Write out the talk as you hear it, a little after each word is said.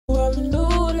Whoever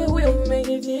knew that we'll make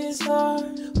it this far?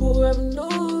 Whoever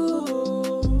knew?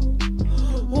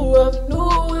 Whoever knew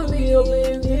we'll be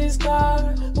opening this car?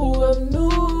 Whoever knew?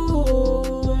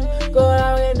 Go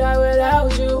out and die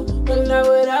without you, but not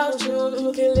without you.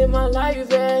 You can live my life,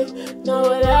 babe, not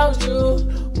without you.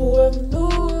 Whoever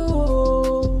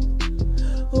knew?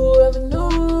 Whoever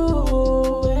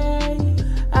knew? Hey,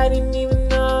 I didn't even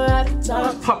know how to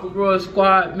talk. What's poppin', Royal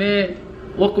Squad, man?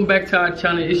 Welcome back to our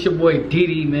channel. It's your boy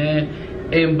DEDE, man.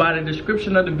 And by the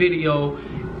description of the video,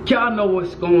 y'all know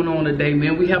what's going on today,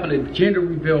 man. We having a gender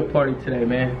reveal party today,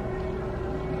 man.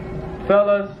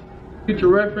 Fellas, future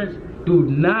reference, do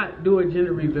not do a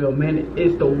gender reveal, man.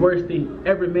 It's the worst thing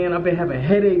ever, man. I've been having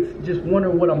headaches, just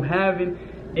wondering what I'm having,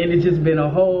 and it's just been a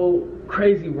whole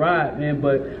crazy ride, man.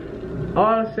 But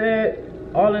all said,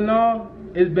 all in all,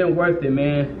 it's been worth it,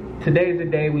 man. Today's the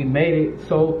day we made it.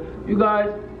 So you guys,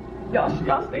 y'all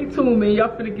stay tuned, man. Y'all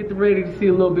finna get ready to see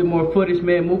a little bit more footage,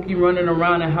 man. Mookie running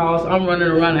around the house, I'm running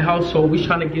around the house, so we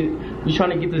trying to get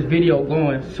this video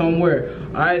going somewhere.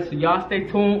 All right, so y'all stay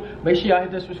tuned. Make sure y'all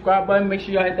hit the subscribe button. Make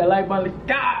sure y'all hit that like button.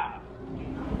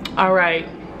 All right,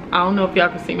 I don't know if y'all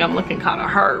can see me. I'm looking kind of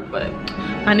hurt, but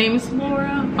my name is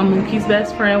Laura. I'm Mookie's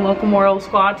best friend. Welcome, Royal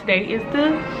Squad. Today is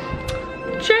the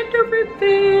gender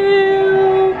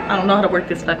reveal. I don't know how to work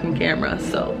this fucking camera,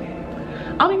 so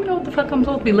I don't even know what the fuck I'm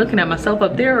supposed to be looking at, myself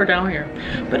up there or down here.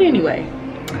 But anyway,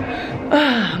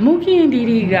 Mookie and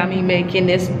DEDE got me making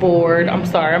this board. I'm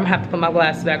sorry, I'm gonna have to put my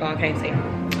glasses back on, can't see.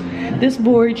 This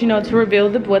board, you know, to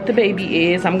reveal what the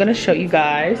baby is. I'm gonna show you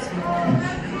guys.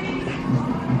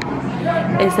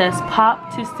 It says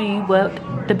pop to see what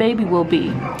the baby will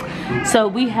be. So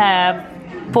we have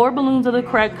 4 balloons of the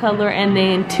correct color, and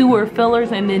then 2 are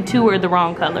fillers, and then 2 are the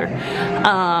wrong color.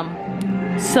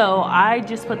 So I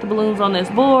just put the balloons on this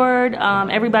board.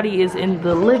 Everybody is in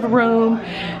the living room.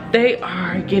 They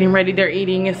are getting ready, they're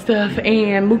eating and stuff,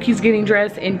 and Mookie's getting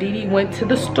dressed, and DEDE went to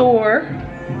the store.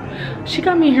 She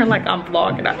got me in here like I'm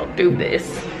vlogging, I don't do this.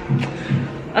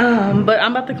 But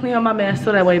I'm about to clean up my mess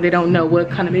so that way they don't know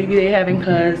what kind of baby they having,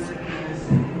 because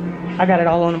I got it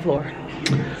all on the floor.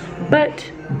 But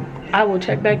I will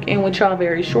check back in with y'all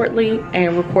very shortly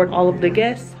and record all of the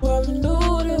guests. Whoever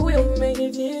knew that we'll make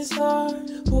it this far?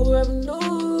 Whoever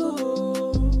knew?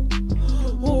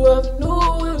 Whoever knew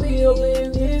we'll be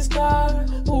opening this car?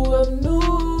 Whoever knew?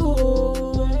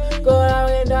 Go out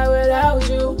and die without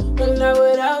you, but not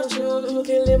without you. You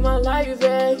can live my life,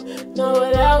 babe, not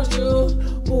without you.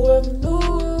 Whoever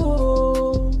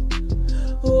knew?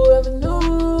 Whoever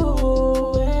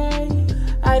knew? Hey,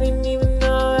 I didn't even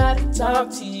know how to talk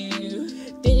to you.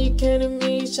 Then you came to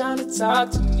me trying to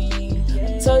talk to me.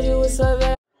 I told you what's up.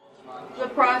 The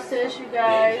process, you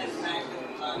guys.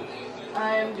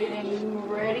 I am getting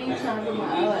ready, trying to put my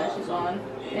eyelashes on,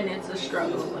 and it's a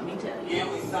struggle, let me tell you.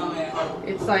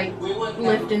 It's like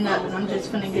lifting up, and I'm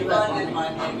just gonna give up on it.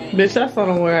 Bitch, that's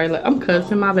not where I like. I'm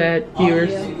cussing, my bad,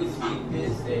 viewers.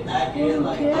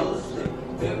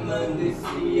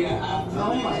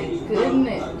 Oh my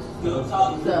goodness.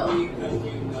 So,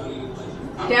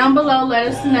 down below, let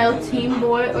us know,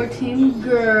 Teamboy or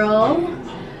Teamgirl.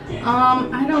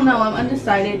 I don't know, I'm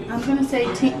undecided. I'm gonna say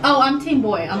I'm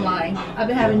Teamboy, I'm lying. I've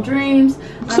been having dreams.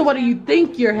 So what do you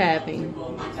think you're having?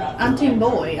 I'm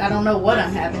Teamboy. I don't know what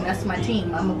I'm having. That's my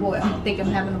team. I'm a boy. I think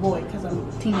I'm having a boy because I'm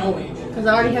Teamboy. Because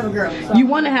I already have a girl. So you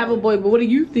want to have a boy, but what do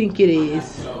you think it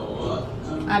is?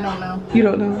 I don't know. You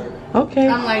don't know? Okay.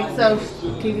 I'm like, so,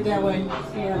 keep it that way.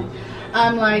 Yeah.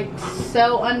 I'm like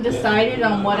so undecided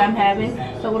on what I'm having.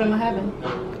 So what am I having?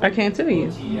 I can't tell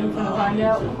you. I'm gonna find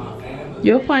out.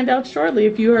 You'll find out shortly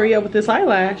if you hurry up with this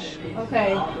eyelash.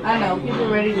 Okay, I know. People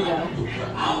are ready to go.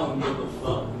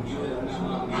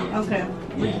 Okay.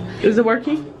 Is it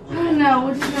working? I don't know.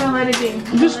 We're just gonna let it be.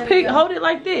 Just hold it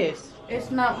like this. It's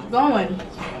not going.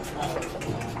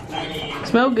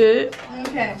 Smell good.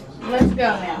 Okay, let's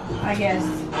go now, I guess.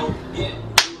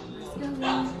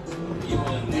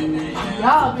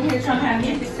 Y'all been here trying to have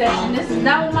music session. This is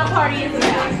not what my party is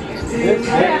about. We're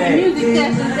having music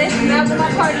sessions. This is not what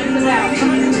my party is about.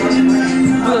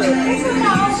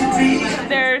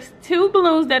 There's 2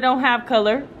 balloons that don't have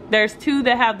color. There's 2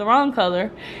 that have the wrong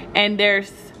color. And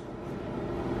there's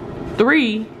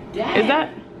 3 that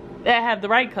have the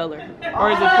right color.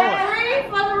 Or is it 4? 3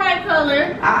 for the right color.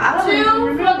 2 for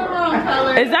the wrong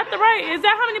color. Is that the right? Is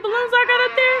that how many balloons I got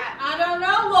up there? I don't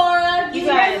know, Laura. You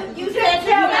said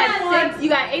You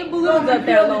got 8 balloons up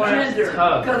there, Laura. Okay,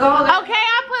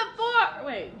 I put 4.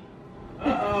 Wait.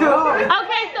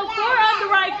 Okay, so 4 of the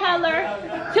right color,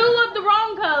 2 of the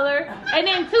wrong color, and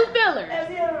then 2 fillers.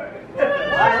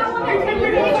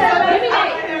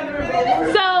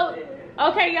 So,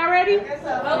 Okay, y'all ready?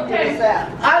 Okay.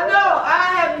 I know.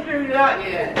 I haven't figured it out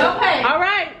yet. Okay. All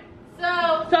right.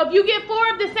 So if you get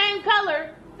 4 of the same color,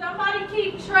 somebody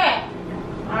keep track.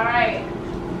 All right.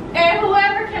 And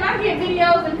whoever, can I get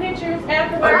videos and pictures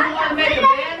afterwards? You want to make a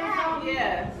band or something?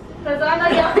 Yes. Because I know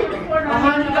y'all can record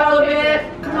on $100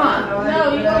 bed? Come on.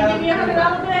 No, you gonna give me $100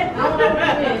 bet? I don't want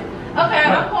to win. Okay,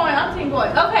 I'm going. I'm Teamboy.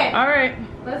 Okay. All right.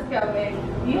 Let's go, baby.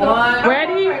 You One. go.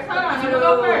 Ready? Hold on. You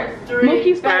go first. 2, 3.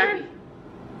 Mookie start.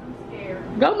 I'm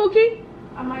scared. Go, Mookie.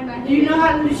 I might not. Do you know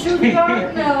how to shoot the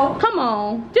gun? No. Come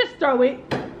on. Just throw it.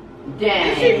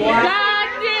 Dang. Goddamn.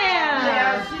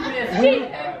 Yeah, she missed.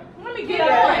 Let me get on.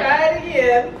 Try it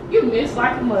again. You missed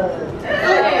like a mug.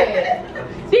 Okay.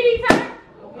 DEDE turn.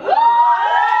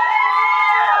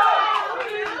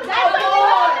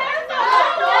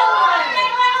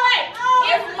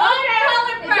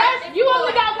 You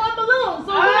only got 1 balloon,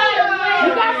 so you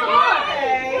got some more.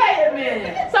 Wait a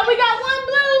minute. So we got 1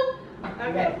 blue.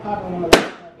 Okay.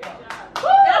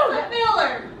 That's a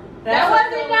filler. That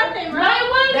wasn't nothing, right?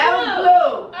 That was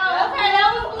blue. Oh, okay, that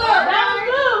was blue. That was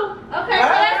blue. Okay,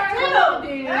 so that's 2.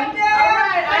 Didi. All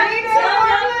right, I need 2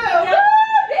 more blue.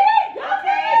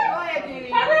 Okay, go ahead, Didi.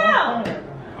 Hurry up.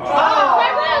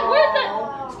 Where's the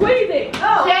squeeze it?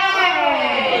 Oh.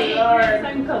 Yay.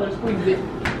 Same color, squeeze it.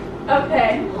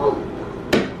 Okay.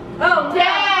 Oh,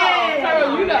 Yay.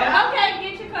 Carol, you know. Okay,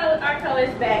 get your our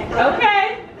colors back. Okay.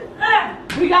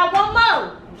 We got 1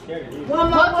 more. One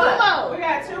more. 2 more. We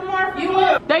got 2 more for You you.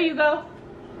 want? There you go.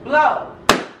 Blow.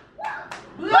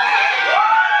 Blow. You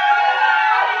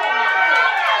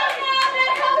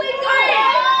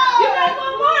got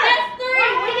 1 more. That's 3.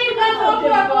 We need 1 more.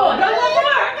 Come on. Come on.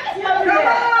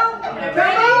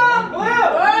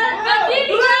 Blue.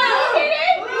 Didi, Blue.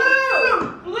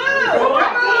 Come on.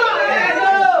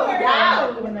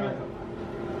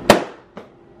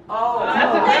 Oh.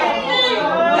 That's a great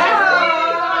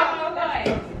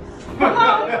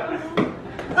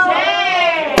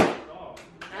Dang.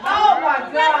 Oh my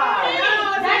God.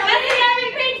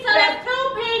 That's 2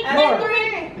 pink and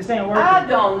 3. This ain't working. I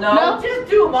don't know. No. Just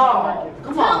do them all.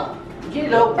 Come on. Get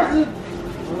it over.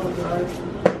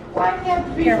 Why do you have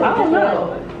to be so I don't know.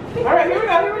 difficult? All right, here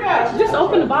we go. Just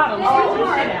open the bottom.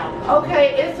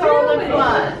 Okay, it's all in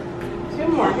fun. 2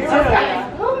 more. Here we Okay.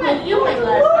 go. You went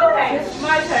last. Okay,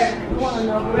 my turn.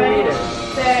 Ready,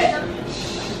 set.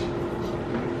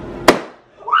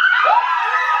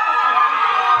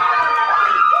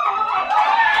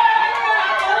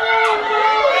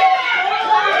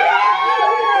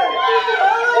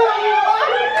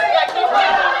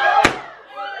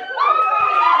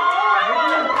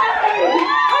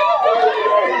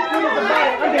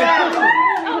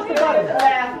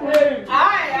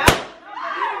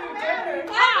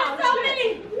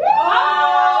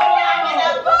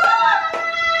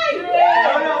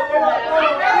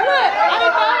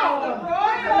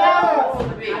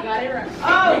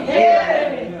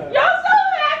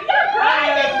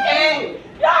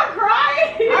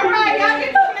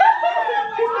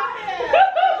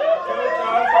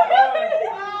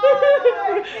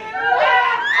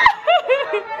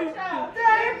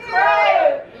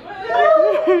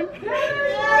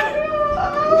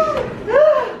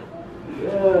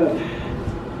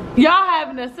 Y'all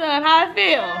having a son. How it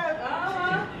feel?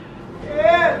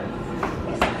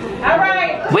 All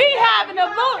right. We having a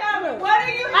book. What are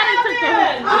you I done took the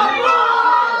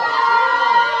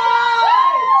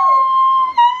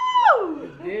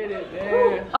having? Did it,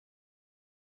 man.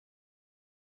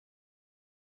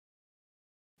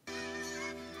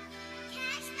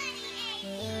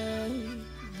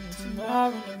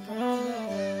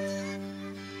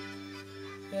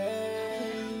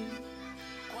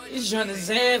 It's tryna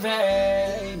say,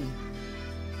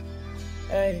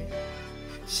 hey,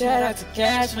 shout out to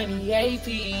Cash Money AP.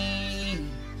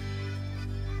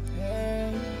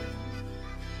 Hey,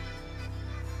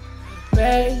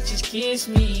 babe, just kiss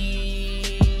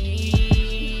me.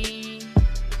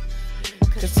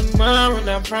 'Cause tomorrow,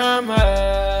 I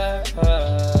promise.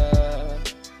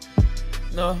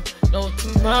 No,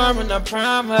 tomorrow, I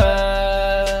promise.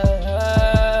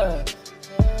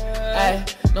 Hey,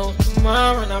 no,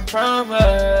 tomorrow, I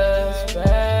promise,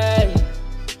 babe.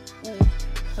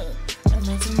 I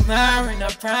know tomorrow, I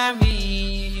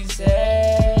promise,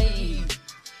 hey.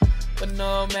 But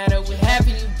no matter what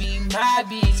happens, you be my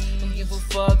bitch. Don't give a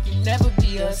fuck, you never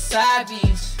be a side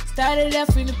bitch. Started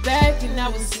off in the back and I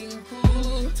was singing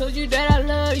cool. Told you that I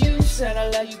love you, said I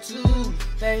love you too,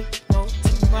 babe. No,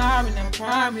 tomorrow, I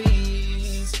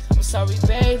promise. I'm sorry,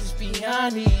 babe, just be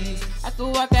honest. I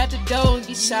could walk out the door and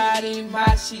get shot in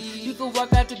my shit. You could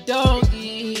walk out the door and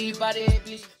get hit by that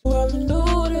bitch. Whoever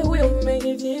knew that we would make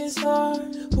it this far?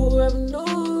 Whoever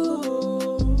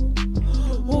knew?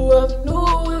 Whoever knew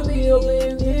we'd be up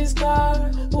in this car?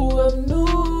 Whoever knew?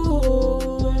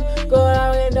 Go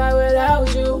out and die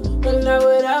without you, but not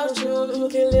without you.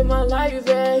 Can't live my life,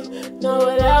 babe, not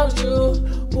without you.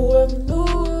 Whoever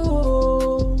knew?